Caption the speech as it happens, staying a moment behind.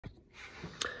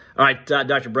All right,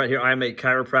 Dr. Brett here. I'm a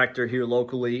chiropractor here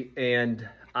locally, and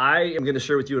I am going to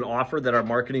share with you an offer that our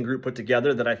marketing group put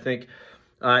together that I think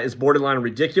is borderline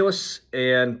ridiculous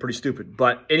and pretty stupid.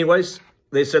 But anyways,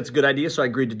 they said it's a good idea, so I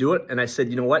agreed to do it. And I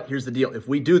said, you know what? Here's the deal. If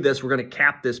we do this, we're going to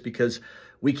cap this because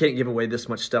we can't give away this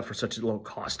much stuff for such a low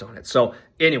cost on it. So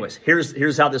anyways,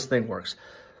 here's how this thing works.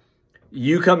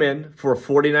 You come in for a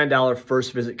 $49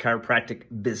 first visit chiropractic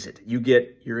visit. You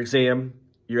get your exam,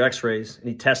 your x-rays,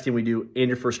 any testing we do, and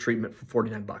your first treatment for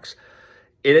 49 bucks.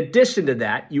 In addition to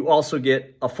that, you also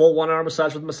get a full 1-hour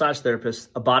massage with a massage therapist,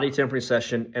 a body tempering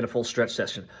session, and a full stretch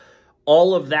session.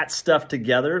 All of that stuff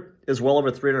together is well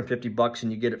over 350 bucks,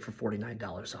 and you get it for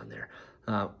 $49 on there.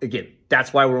 Again,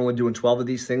 that's why we're only doing 12 of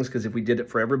these things, because if we did it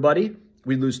for everybody,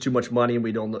 we'd lose too much money and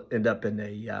we don't end up in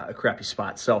a crappy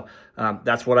spot. So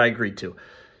that's what I agreed to.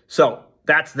 So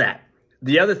that's that.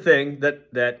 The other thing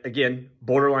that again,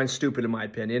 borderline stupid in my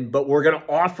opinion, but we're going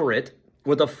to offer it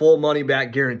with a full money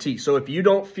back guarantee. So if you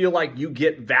don't feel like you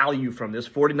get value from this,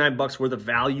 49 bucks worth of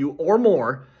value or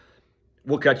more,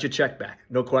 we'll cut you a check back.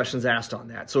 No questions asked on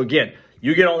that. So again,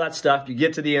 you get all that stuff, you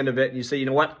get to the end of it and you say, you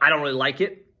know what? I don't really like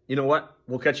it. You know what?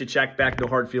 We'll cut you a check back. No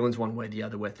hard feelings one way or the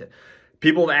other with it.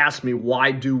 People have asked me,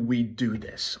 why do we do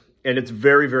this? And it's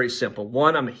very, very simple.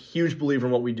 One, I'm a huge believer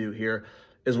in what we do here,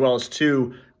 as well as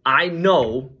two, I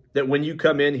know that when you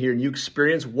come in here and you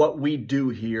experience what we do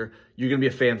here, you're going to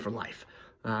be a fan for life.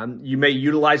 You may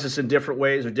utilize this in different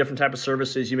ways or different type of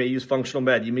services. You may use functional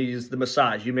med. You may use the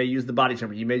massage. You may use the body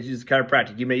tempering. You may use the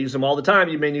chiropractic. You may use them all the time.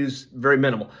 You may use very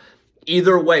minimal.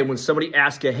 Either way, when somebody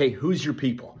asks you, hey, who's your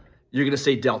people? You're going to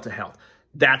say Delta Health.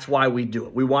 That's why we do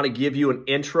it. We want to give you an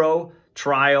intro,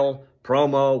 trial,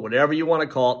 promo, whatever you want to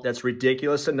call it, that's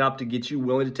ridiculous enough to get you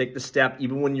willing to take the step,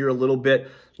 even when you're a little bit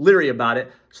leery about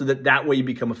it, so that way you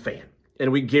become a fan.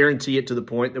 And we guarantee it to the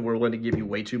point that we're willing to give you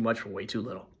way too much for way too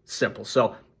little. Simple.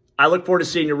 So I look forward to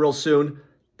seeing you real soon.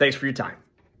 Thanks for your time.